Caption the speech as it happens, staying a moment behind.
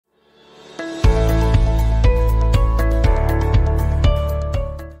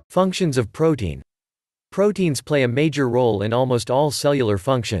Functions of protein. Proteins play a major role in almost all cellular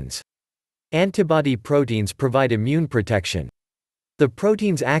functions. Antibody proteins provide immune protection. The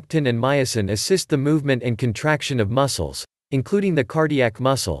proteins actin and myosin assist the movement and contraction of muscles, including the cardiac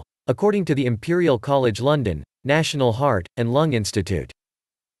muscle, according to the Imperial College London, National Heart and Lung Institute.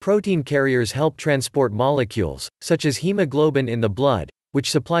 Protein carriers help transport molecules, such as hemoglobin in the blood,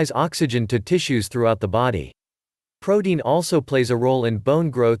 which supplies oxygen to tissues throughout the body. Protein also plays a role in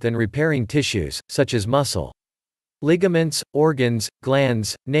bone growth and repairing tissues, such as muscle. Ligaments, organs,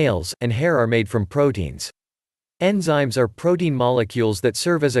 glands, nails, and hair are made from proteins. Enzymes are protein molecules that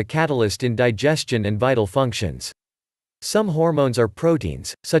serve as a catalyst in digestion and vital functions. Some hormones are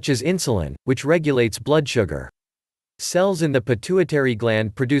proteins, such as insulin, which regulates blood sugar. Cells in the pituitary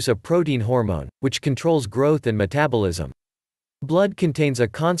gland produce a protein hormone, which controls growth and metabolism. Blood contains a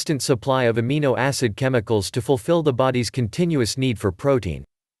constant supply of amino acid chemicals to fulfill the body's continuous need for protein.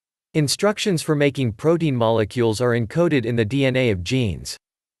 Instructions for making protein molecules are encoded in the DNA of genes.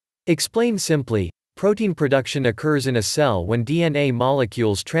 Explained simply, protein production occurs in a cell when DNA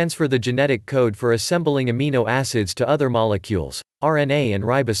molecules transfer the genetic code for assembling amino acids to other molecules, RNA and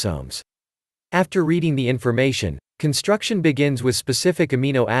ribosomes. After reading the information, construction begins with specific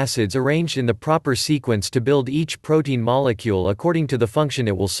amino acids arranged in the proper sequence to build each protein molecule according to the function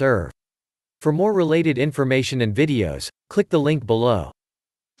it will serve. For more related information and videos, click the link below.